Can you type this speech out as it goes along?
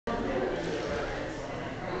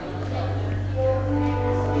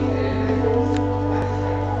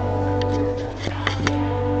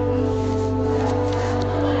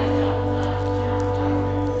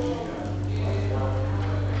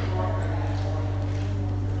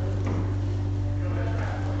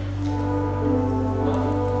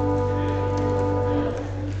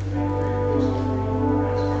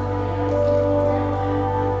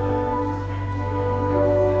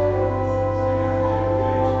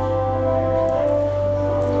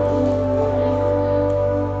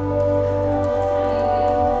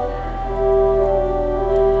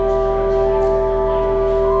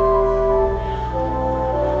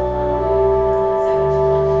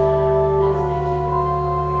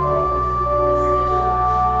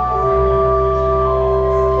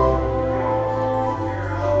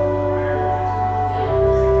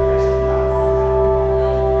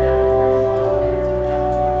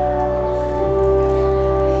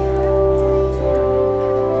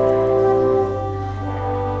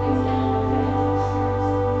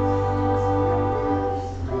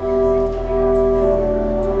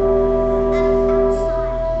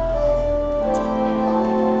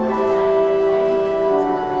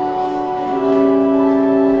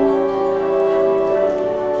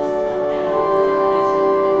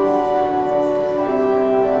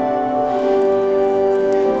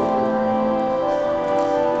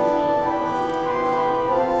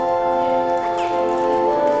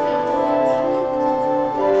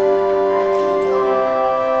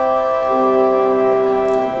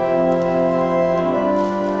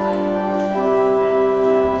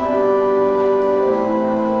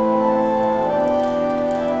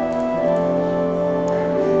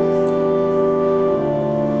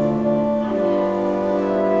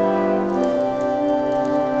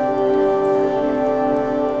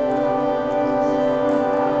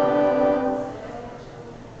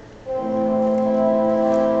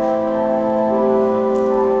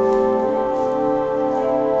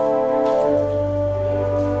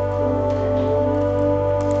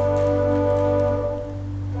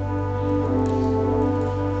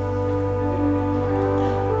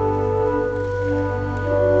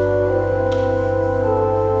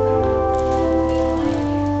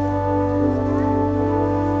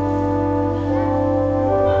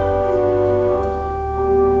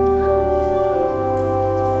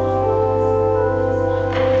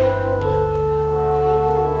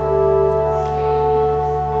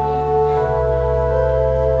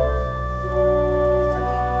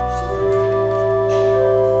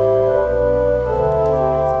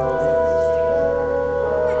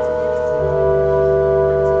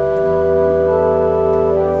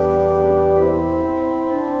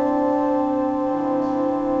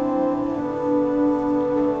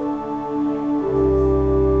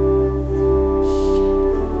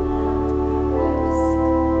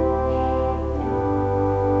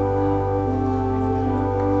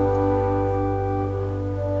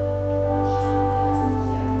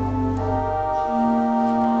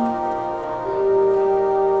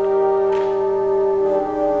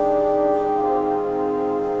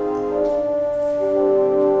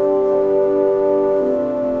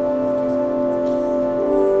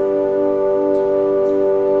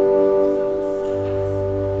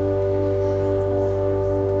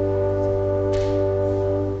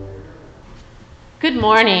Good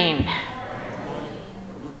morning.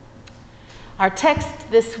 Our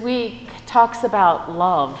text this week talks about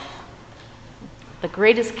love, the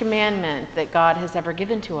greatest commandment that God has ever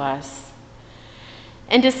given to us.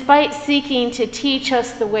 And despite seeking to teach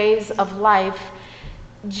us the ways of life,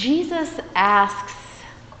 Jesus asks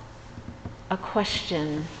a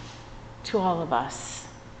question to all of us.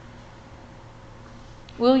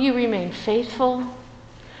 Will you remain faithful?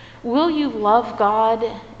 Will you love God,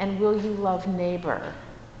 and will you love neighbor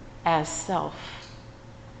as self?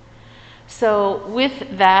 So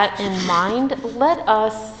with that in mind, let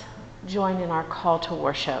us join in our call to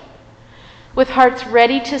worship. With hearts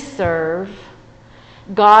ready to serve,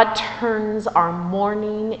 God turns our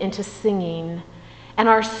mourning into singing and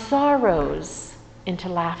our sorrows into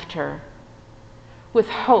laughter. With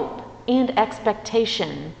hope and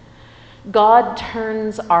expectation, God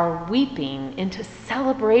turns our weeping into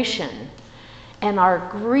celebration and our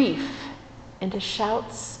grief into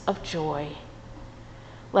shouts of joy.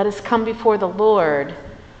 Let us come before the Lord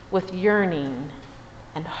with yearning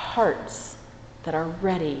and hearts that are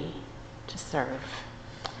ready to serve.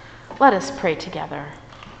 Let us pray together.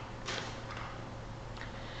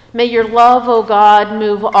 May your love, O God,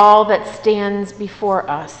 move all that stands before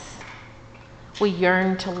us. We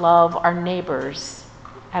yearn to love our neighbors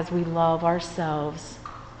as we love ourselves.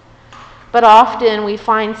 But often we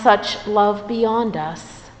find such love beyond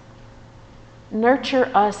us. Nurture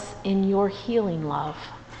us in your healing love,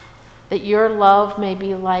 that your love may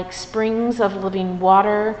be like springs of living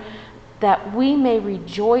water, that we may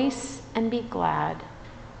rejoice and be glad,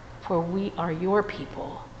 for we are your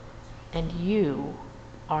people, and you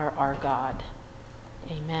are our God.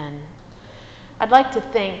 Amen. I'd like to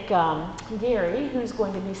thank Gary, who's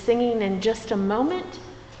going to be singing in just a moment,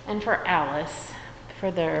 and for Alice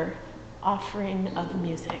for their offering of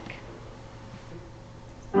music.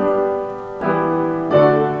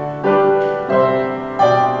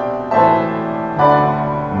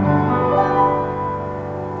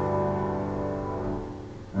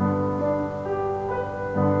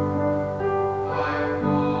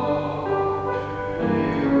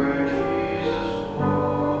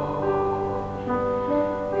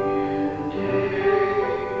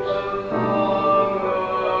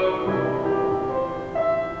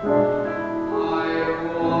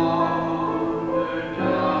 I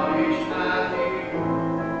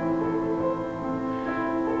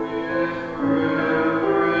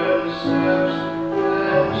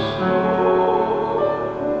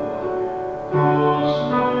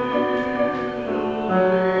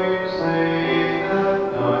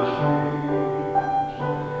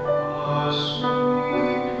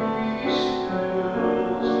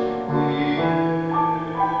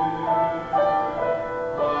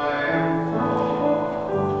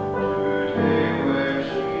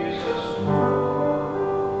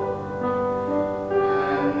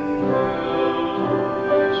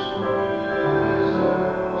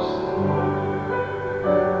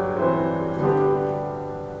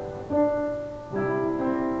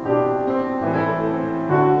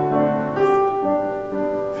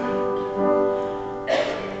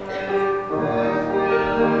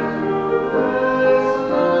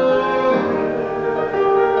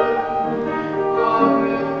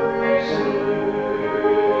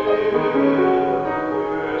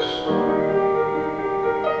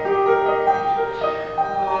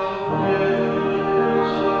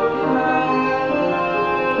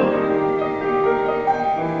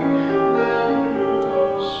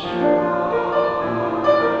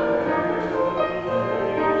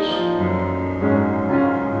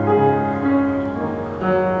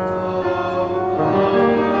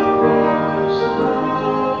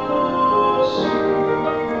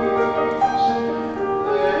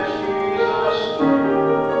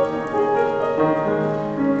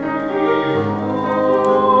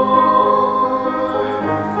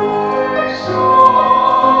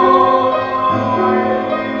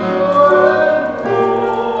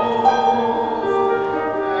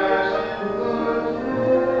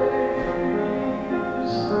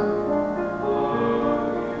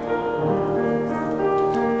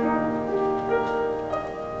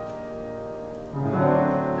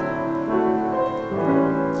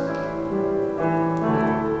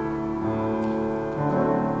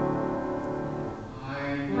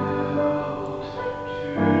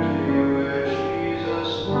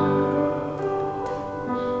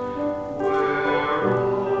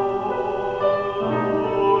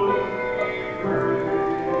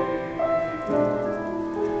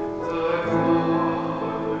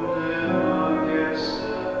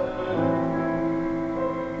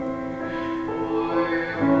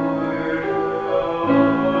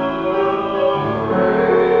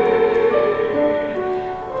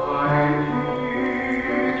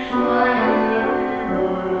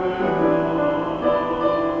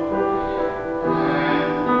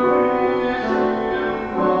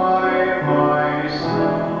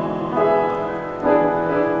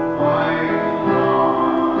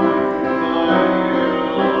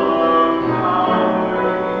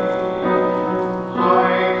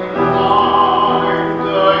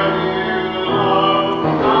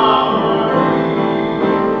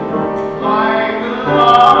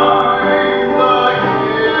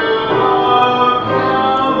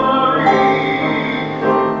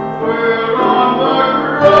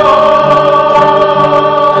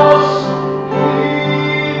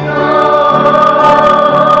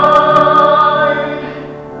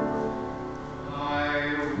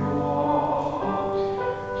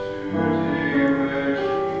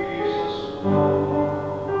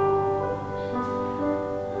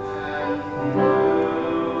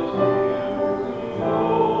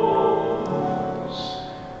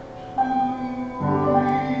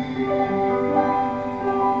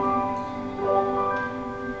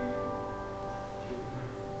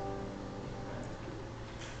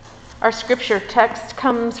Our scripture text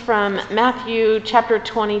comes from Matthew chapter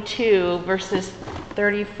 22, verses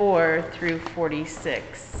 34 through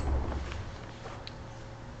 46.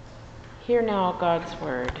 Hear now God's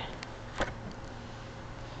word.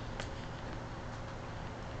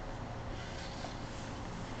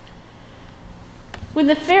 When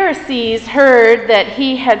the Pharisees heard that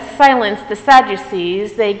he had silenced the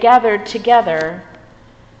Sadducees, they gathered together,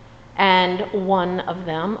 and one of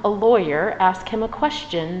them, a lawyer, asked him a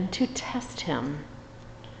question to test him.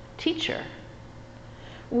 "Teacher,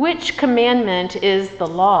 which commandment in the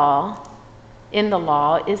law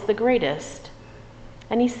is the greatest?"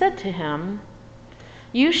 And he said to him,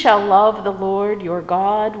 "You shall love the Lord your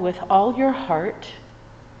God with all your heart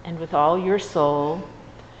and with all your soul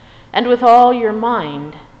and with all your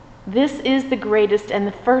mind. This is the greatest and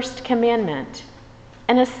the first commandment,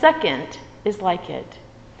 and a second is like it.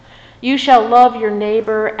 You shall love your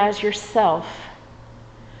neighbor as yourself.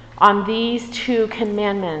 On these two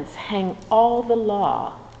commandments hang all the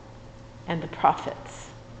law and the prophets."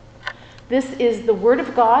 This is the word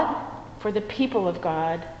of God for the people of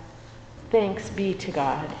God. Thanks be to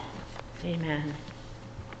God. Amen.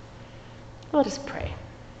 Let us pray.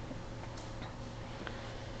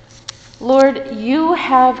 Lord, you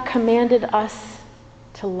have commanded us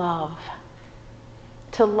to love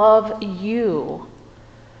you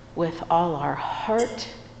with all our heart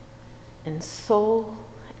and soul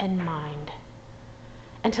and mind,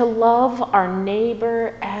 and to love our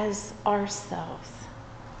neighbor as ourselves.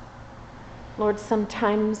 Lord,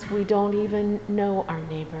 sometimes we don't even know our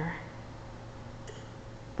neighbor,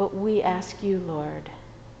 but we ask you, Lord,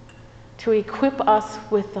 to equip us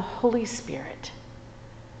with the Holy Spirit,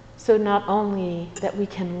 so not only that we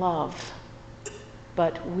can love,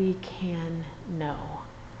 but we can know.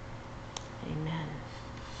 Amen.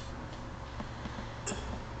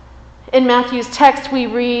 In Matthew's text, we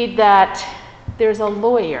read that there's a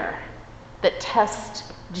lawyer that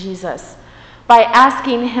tests Jesus by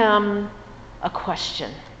asking him a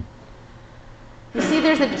question. You see,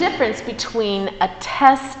 there's a difference between a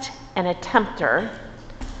test and a tempter.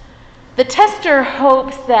 The tester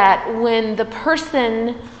hopes that when the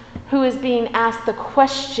person who is being asked the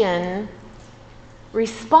question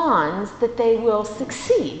responds, that they will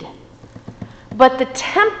succeed. But the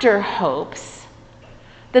tempter hopes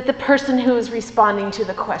that the person who is responding to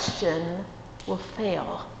the question will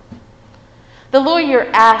fail. The lawyer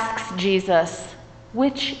asks Jesus,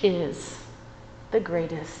 which is the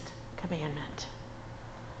greatest commandment?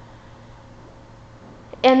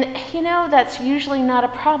 And that's usually not a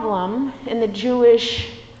problem in the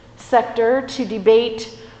Jewish sector to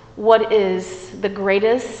debate what is the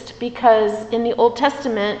greatest, because in the Old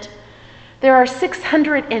Testament there are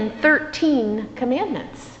 613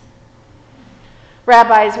 commandments.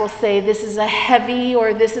 Rabbis will say this is a heavy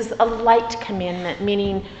or this is a light commandment,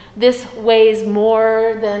 meaning this weighs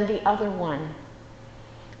more than the other one,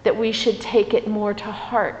 that we should take it more to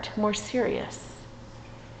heart, more serious.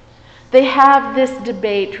 They have this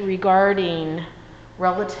debate regarding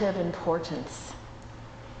relative importance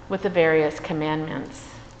with the various commandments.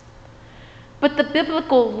 But the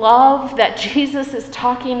biblical love that Jesus is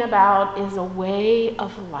talking about is a way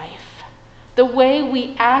of life, the way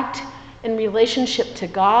we act in relationship to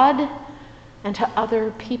God and to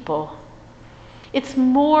other people. It's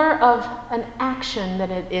more of an action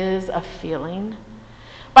than it is a feeling.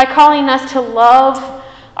 By calling us to love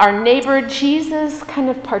our neighbor, Jesus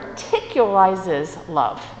kind of particularizes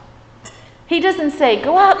love. He doesn't say,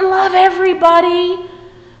 go out and love everybody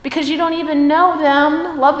because you don't even know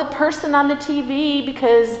them. Love the person on the TV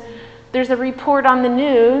because there's a report on the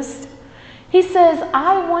news. He says,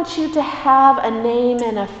 I want you to have a name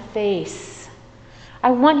and a face.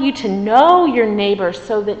 I want you to know your neighbor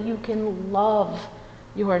so that you can love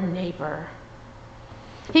your neighbor.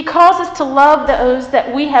 He calls us to love those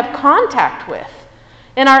that we have contact with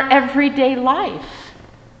in our everyday life.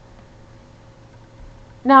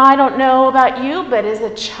 Now, I don't know about you, but as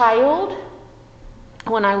a child,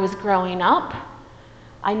 when I was growing up,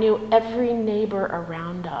 I knew every neighbor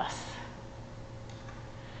around us.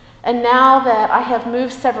 And now that I have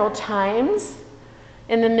moved several times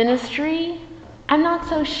in the ministry, I'm not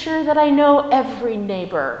so sure that I know every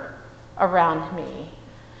neighbor around me.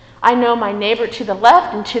 I know my neighbor to the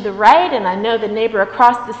left and to the right, and I know the neighbor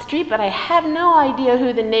across the street, but I have no idea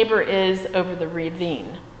who the neighbor is over the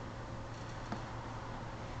ravine.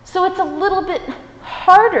 So it's a little bit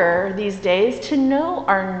harder these days to know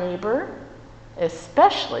our neighbor,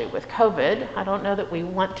 especially with COVID. I don't know that we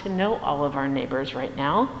want to know all of our neighbors right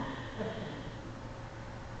now.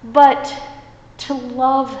 But to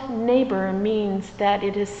love neighbor means that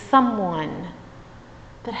it is someone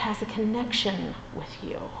that has a connection with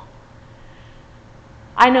you.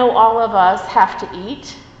 I know all of us have to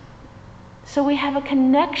eat, so we have a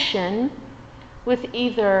connection with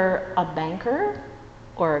either a banker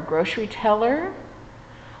or a grocery teller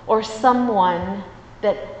or someone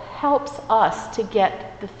that helps us to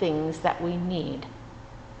get the things that we need.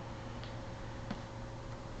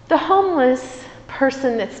 The homeless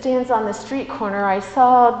person that stands on the street corner I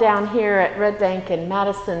saw down here at Red Bank and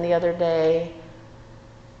Madison the other day,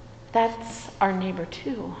 that's our neighbor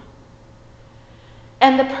too.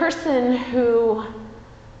 And the person who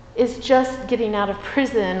is just getting out of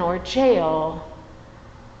prison or jail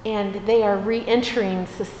and they are re-entering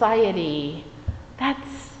society,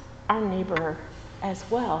 that's our neighbor as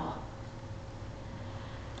well.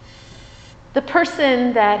 The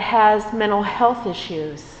person that has mental health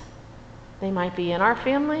issues, they might be in our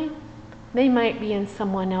family, they might be in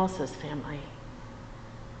someone else's family.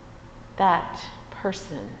 That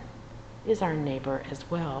person is our neighbor as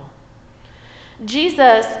well.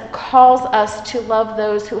 Jesus calls us to love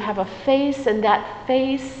those who have a face, and that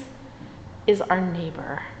face is our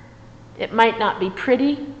neighbor. It might not be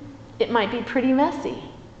pretty, it might be pretty messy,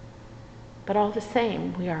 but all the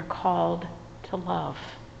same, we are called to love.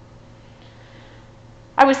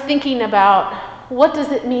 I was thinking about what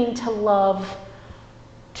does it mean to love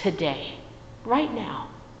today, right now.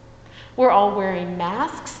 We're all wearing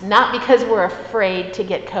masks, not because we're afraid to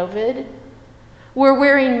get COVID. We're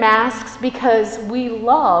wearing masks because we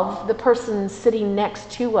love the person sitting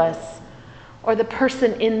next to us or the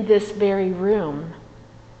person in this very room,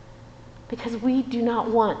 because we do not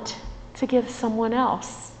want to give someone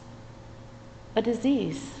else a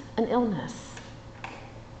disease, an illness.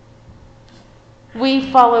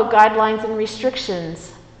 We follow guidelines and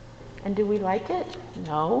restrictions. And do we like it?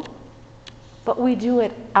 No. But we do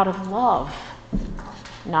it out of love,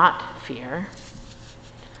 not fear.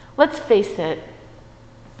 Let's face it,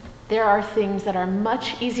 there are things that are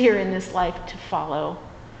much easier in this life to follow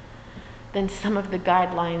than some of the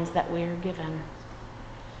guidelines that we are given.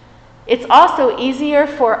 It's also easier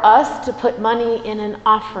for us to put money in an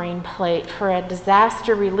offering plate for a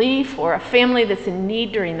disaster relief or a family that's in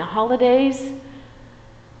need during the holidays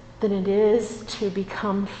than it is to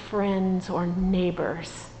become friends or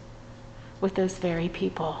neighbors with those very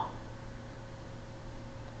people.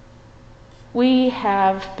 We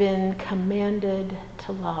have been commanded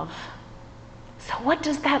to love. So what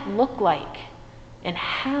does that look like? And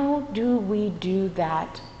how do we do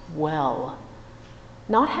that well?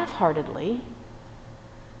 Not half-heartedly,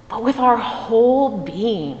 but with our whole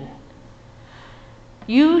being.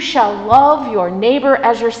 You shall love your neighbor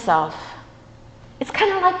as yourself. It's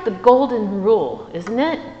kind of like the golden rule, isn't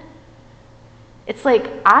it? It's like,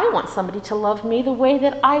 I want somebody to love me the way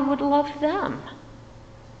that I would love them.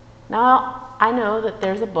 Now, I know that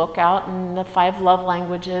there's a book out in the 5 love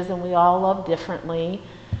languages and we all love differently.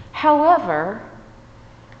 However,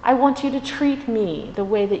 I want you to treat me the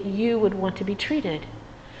way that you would want to be treated.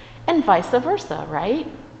 And vice versa, right?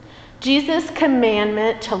 Jesus'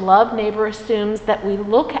 commandment to love neighbor assumes that we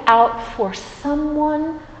look out for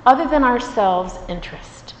someone other than ourselves'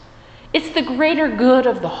 interest. It's the greater good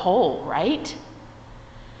of the whole, right?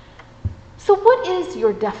 So what is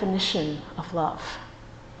your definition of love?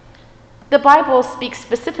 The Bible speaks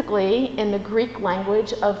specifically in the Greek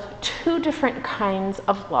language of 2 different kinds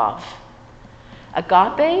of love: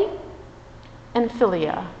 agape and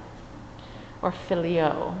philia, or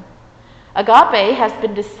phileo. Agape has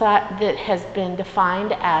been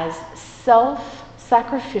defined as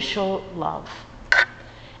self-sacrificial love,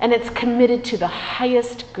 and it's committed to the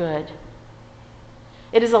highest good.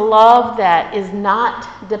 It is a love that is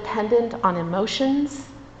not dependent on emotions.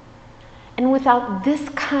 And without this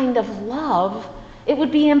kind of love, it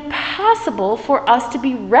would be impossible for us to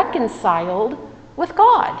be reconciled with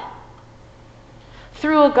God.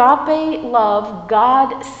 Through agape love,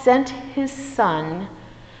 God sent his Son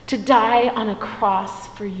to die on a cross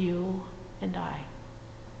for you and I.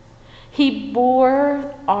 He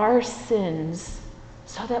bore our sins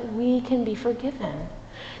so that we can be forgiven.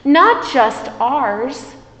 Not just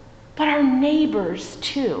ours, but our neighbors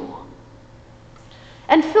too.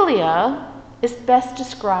 And philia is best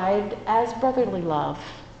described as brotherly love.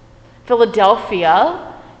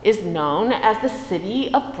 Philadelphia is known as the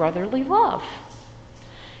city of brotherly love.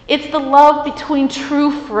 It's the love between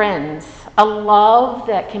true friends, a love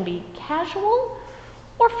that can be casual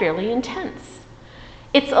or fairly intense.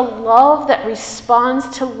 It's a love that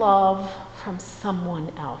responds to love from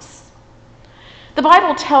someone else. The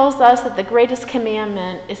Bible tells us that the greatest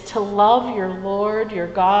commandment is to love your Lord, your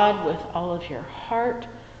God, with all of your heart,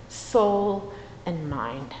 soul, and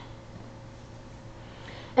mind.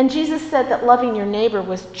 And Jesus said that loving your neighbor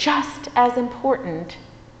was just as important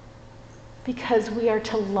because we are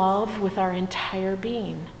to love with our entire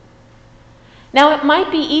being. Now, it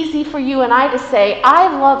might be easy for you and I to say,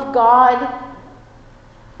 I love God,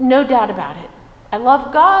 no doubt about it. I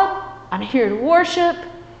love God. I'm here to worship.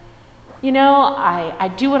 You know, I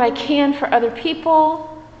do what I can for other people.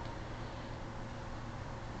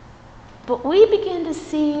 But we begin to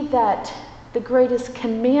see that the greatest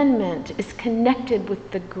commandment is connected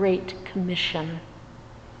with the Great Commission.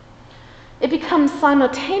 It becomes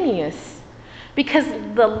simultaneous because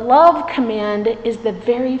the love command is the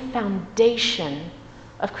very foundation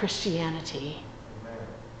of Christianity.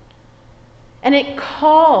 And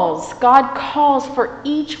God calls for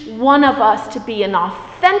each one of us to be an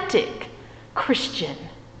authentic Christian,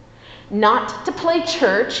 not to play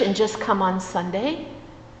church and just come on Sunday.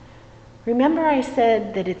 Remember I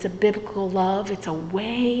said that it's a biblical love, it's a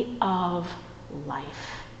way of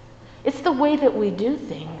life. It's the way that we do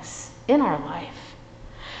things in our life.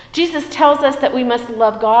 Jesus tells us that we must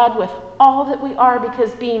love God with all that we are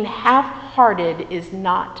because being half-hearted is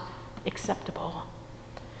not acceptable.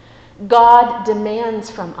 God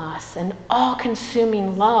demands from us an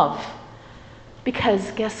all-consuming love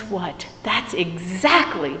because guess what? That's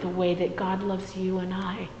exactly the way that God loves you and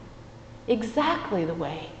I. Exactly the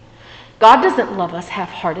way. God doesn't love us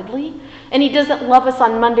half-heartedly, and he doesn't love us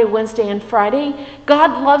on Monday, Wednesday, and Friday.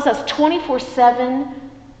 God loves us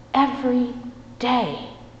 24/7 every day.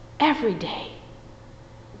 Every day.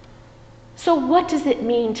 So what does it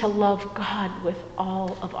mean to love God with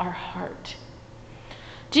all of our heart?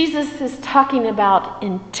 Jesus is talking about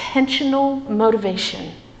intentional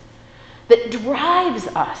motivation that drives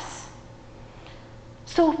us.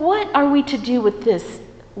 So what are we to do with this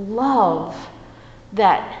love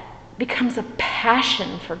that becomes a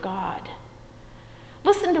passion for God?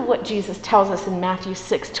 Listen to what Jesus tells us in Matthew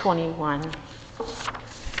 6:21.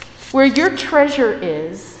 Where your treasure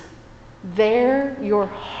is, there your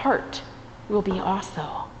heart will be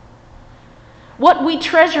also. What we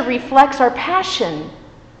treasure reflects our passion.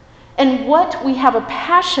 And what we have a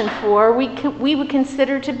passion for, we would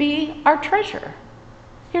consider to be our treasure.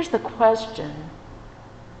 Here's the question.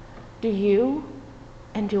 Do you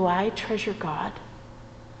and do I treasure God?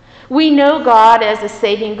 We know God as a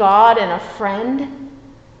saving God and a friend,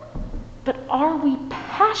 but are we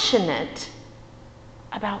passionate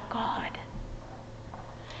about God?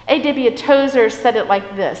 A.W. Tozer said it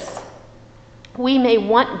like this: we may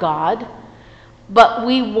want God, but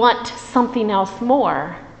we want something else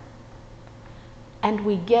more, and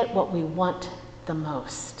we get what we want the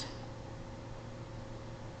most.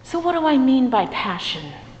 So what do I mean by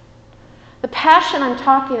passion? The passion I'm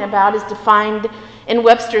talking about is defined in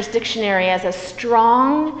Webster's dictionary as a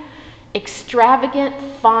strong, extravagant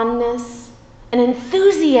fondness, an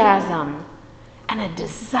enthusiasm, and a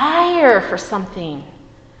desire for something.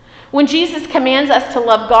 When Jesus commands us to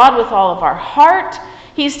love God with all of our heart,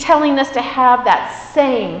 he's telling us to have that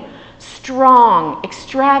same strong,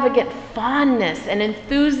 extravagant fondness and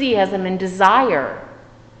enthusiasm and desire.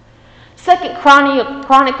 2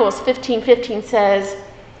 Chronicles 15:15 says,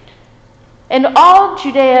 and all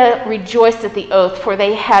Judea rejoiced at the oath, for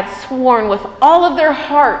they had sworn with all of their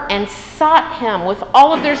heart and sought him with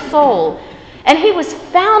all of their soul. And he was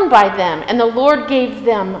found by them, and the Lord gave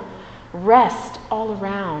them rest all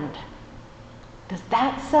around. Does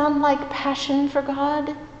that sound like passion for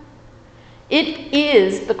God? It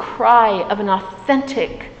is the cry of an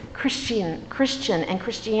authentic Christian and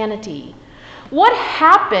Christianity. What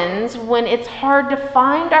happens when it's hard to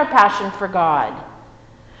find our passion for God?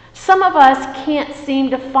 Some of us can't seem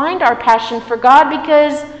to find our passion for God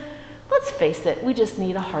because, let's face it, we just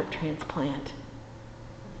need a heart transplant.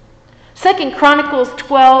 2 Chronicles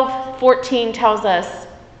 12:14 tells us,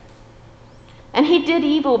 and he did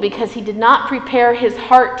evil because he did not prepare his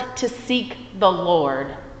heart to seek the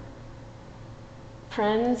Lord.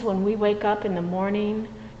 Friends, when we wake up in the morning,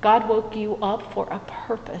 God woke you up for a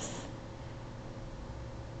purpose.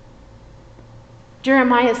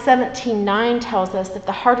 Jeremiah 17:9 tells us that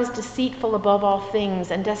the heart is deceitful above all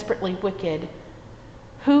things and desperately wicked.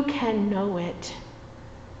 Who can know it?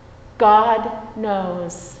 God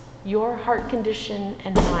knows your heart condition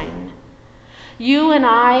and mine. You and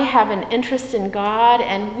I have an interest in God,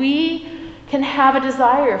 and we can have a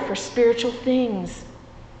desire for spiritual things.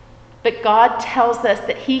 But God tells us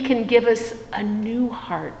that he can give us a new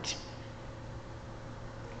heart.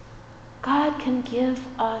 God can give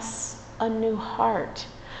us a new heart.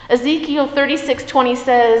 Ezekiel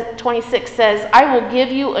 36:26 says, I will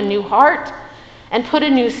give you a new heart and put a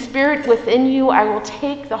new spirit within you. I will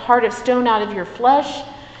take the heart of stone out of your flesh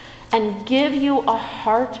and give you a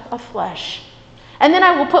heart of flesh. And then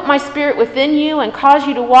I will put my spirit within you and cause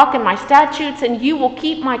you to walk in my statutes, and you will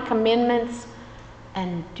keep my commandments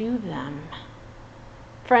and do them.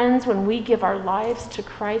 Friends, when we give our lives to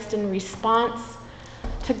Christ in response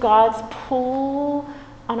to God's pull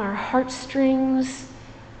on our heartstrings,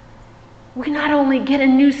 we not only get a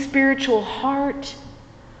new spiritual heart,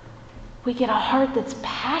 we get a heart that's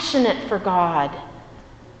passionate for God,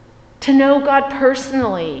 to know God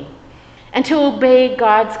personally, and to obey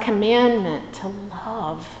God's commandment to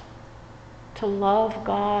love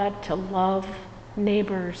God, to love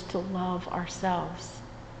neighbors, to love ourselves.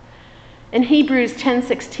 In Hebrews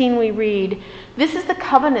 10:16 we read, "This is the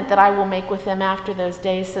covenant that I will make with them after those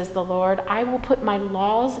days, says the Lord. I will put my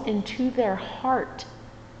laws into their heart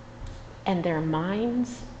and their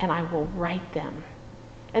minds, and I will write them."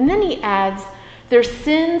 And then he adds, "Their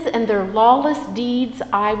sins and their lawless deeds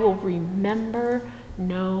I will remember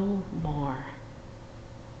no more."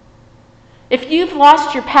 If you've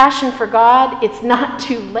lost your passion for God, it's not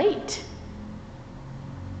too late.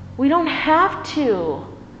 We don't have to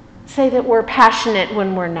say that we're passionate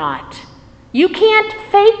when we're not. You can't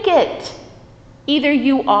fake it. Either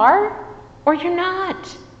you are or you're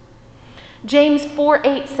not. James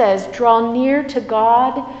 4:8 says, "Draw near to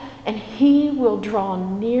God, and he will draw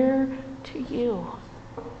near to you."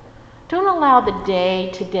 Don't allow the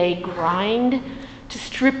day-to-day grind to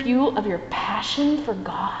strip you of your passion for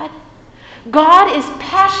God. God is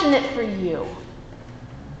passionate for you.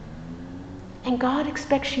 And God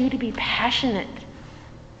expects you to be passionate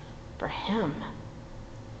for him.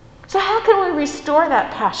 So how can we restore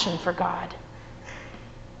that passion for God?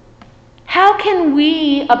 How can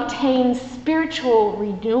we obtain spiritual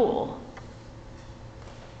renewal?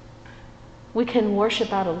 We can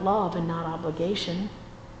worship out of love and not obligation.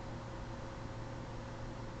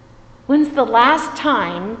 When's the last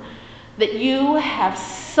time that you have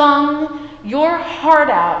sung your heart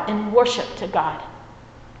out in worship to God?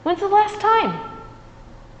 When's the last time?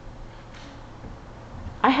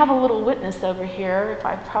 I have a little witness over here if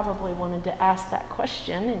I probably wanted to ask that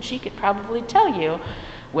question, and she could probably tell you,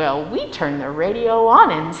 well, we turn the radio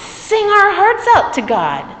on and sing our hearts out to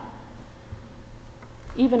God.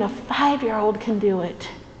 Even a 5-year-old can do it.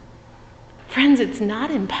 Friends, it's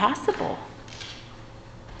not impossible.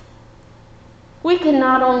 We can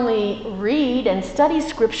not only read and study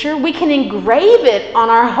Scripture, we can engrave it on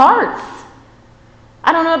our hearts.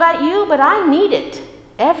 I don't know about you, but I need it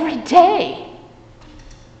every day.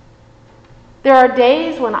 There are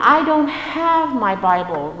days when I don't have my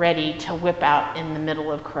Bible ready to whip out in the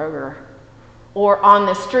middle of Kroger or on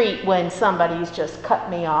the street when somebody's just cut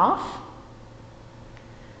me off.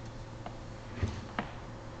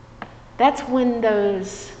 That's when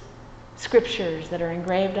those scriptures that are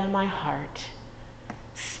engraved on my heart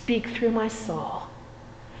speak through my soul.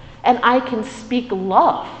 And I can speak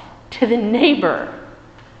love to the neighbor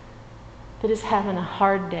that is having a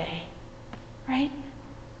hard day, right?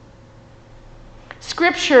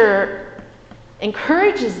 Scripture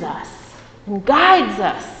encourages us and guides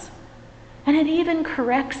us, and it even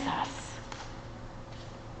corrects us.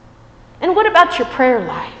 And what about your prayer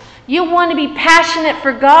life? You want to be passionate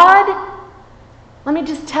for God? Let me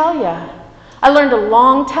just tell you, I learned a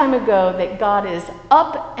long time ago that God is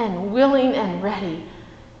up and willing and ready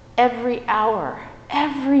every hour,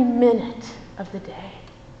 every minute of the day.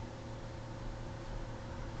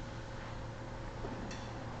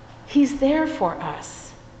 He's there for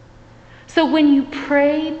us. So when you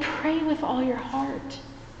pray, pray with all your heart.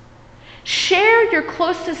 Share your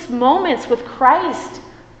closest moments with Christ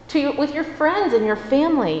with your friends and your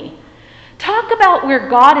family. Talk about where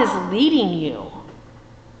God is leading you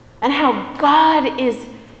and how God is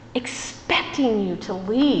expecting you to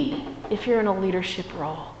lead if you're in a leadership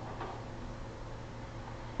role.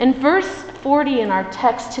 In verse 40 in our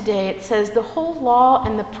text today, it says, "The whole law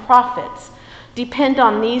and the prophets depend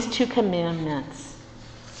on these two commandments."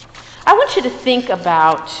 I want you to think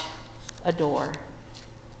about a door.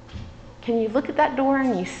 Can you look at that door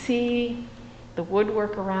and you see the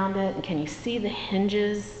woodwork around it? And can you see the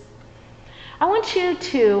hinges? I want you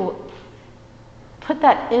to put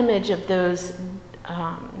that image of those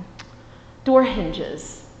door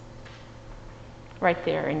hinges right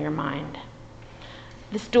there in your mind.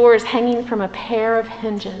 This door is hanging from a pair of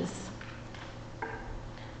hinges.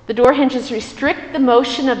 The door hinges restrict the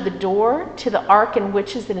motion of the door to the arc in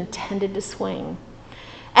which it is intended to swing.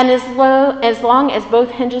 And as long as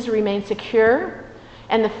both hinges remain secure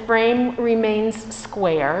and the frame remains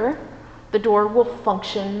square, the door will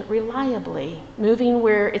function reliably, moving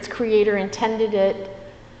where its creator intended it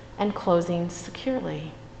and closing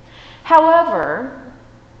securely. However,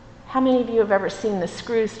 How many of you have ever seen the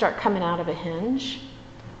screws start coming out of a hinge?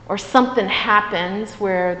 Or something happens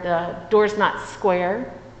where the door's not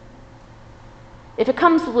square? If it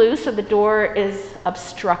comes loose or the door is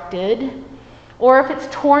obstructed, or if it's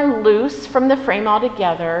torn loose from the frame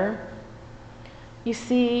altogether, you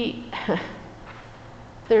see,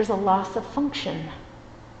 there's a loss of function.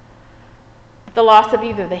 The loss of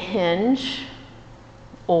either the hinge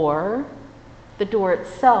or the door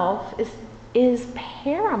itself is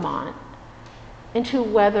paramount into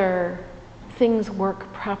whether things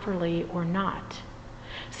work properly or not.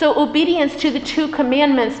 So obedience to the two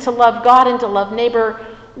commandments, to love God and to love neighbor,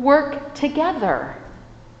 work together.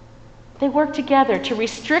 They work together to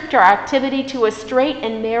restrict our activity to a straight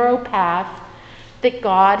and narrow path that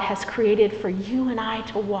God has created for you and I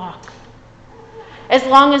to walk. As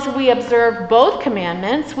long as we observe both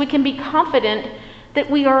commandments, we can be confident that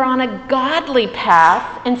we are on a godly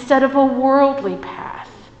path instead of a worldly path.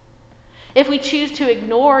 If we choose to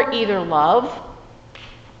ignore either love,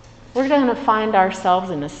 we're going to find ourselves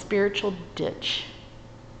in a spiritual ditch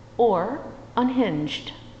or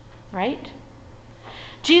unhinged, right?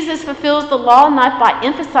 Jesus fulfills the law not by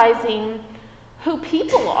emphasizing who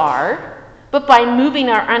people are, but by moving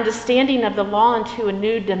our understanding of the law into a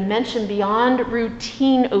new dimension beyond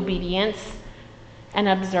routine obedience and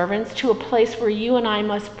observance to a place where you and I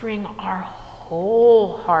must bring our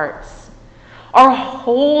whole hearts, our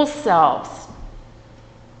whole selves.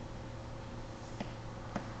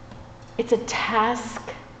 It's a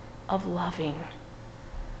task of loving.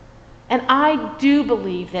 And I do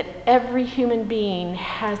believe that every human being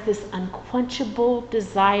has this unquenchable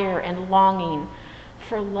desire and longing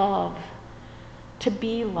for love, to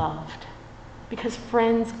be loved. Because,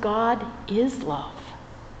 friends, God is love.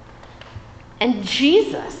 And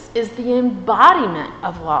Jesus is the embodiment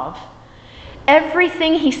of love.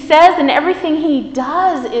 Everything he says and everything he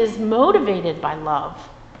does is motivated by love.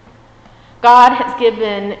 God has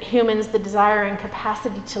given humans the desire and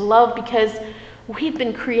capacity to love because we've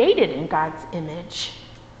been created in God's image.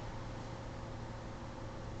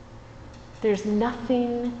 There's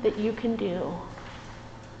nothing that you can do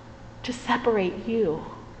to separate you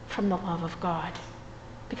from the love of God,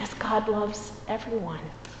 because God loves everyone.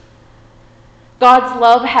 God's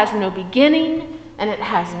love has no beginning and it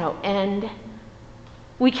has no end.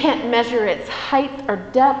 We can't measure its height or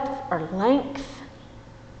depth or length.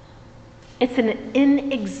 It's an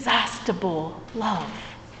inexhaustible love.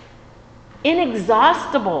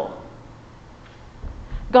 Inexhaustible.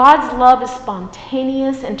 God's love is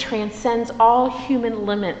spontaneous and transcends all human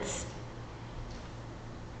limits.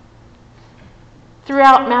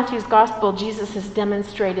 Throughout Matthew's gospel, Jesus has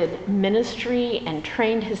demonstrated ministry and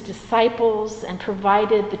trained his disciples and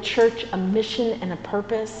provided the church a mission and a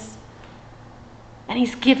purpose. And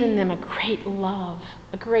he's given them a great love,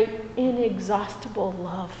 a great inexhaustible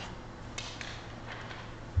love.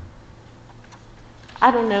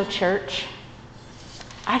 I don't know, church.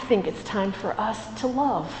 I think it's time for us to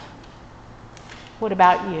love. What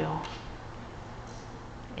about you?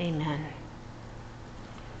 Amen.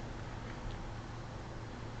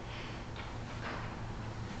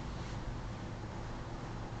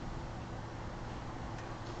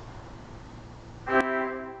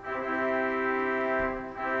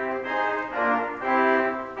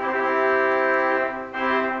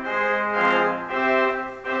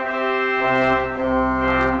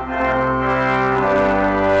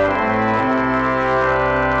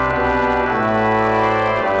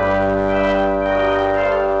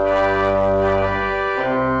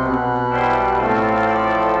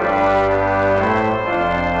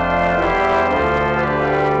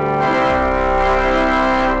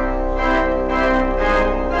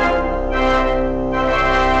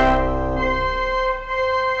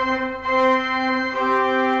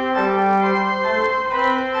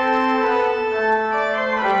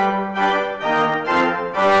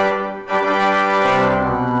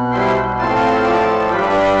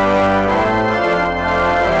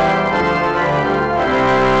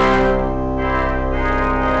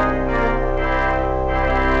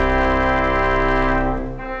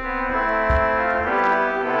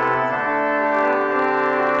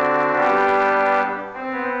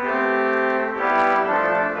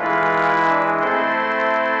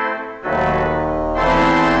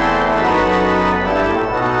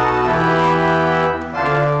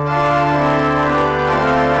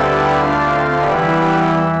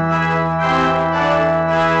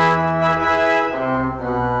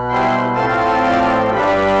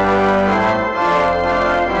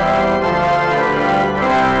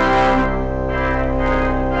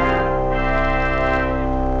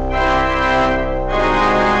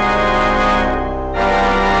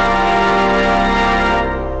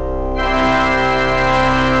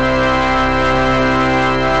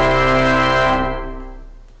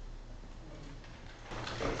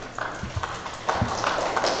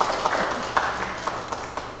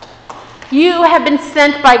 You have been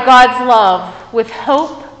sent by God's love with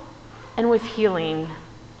hope and with healing.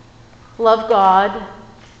 Love God,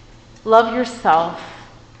 love yourself,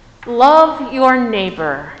 love your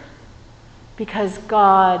neighbor, because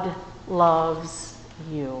God loves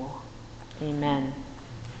you. Amen.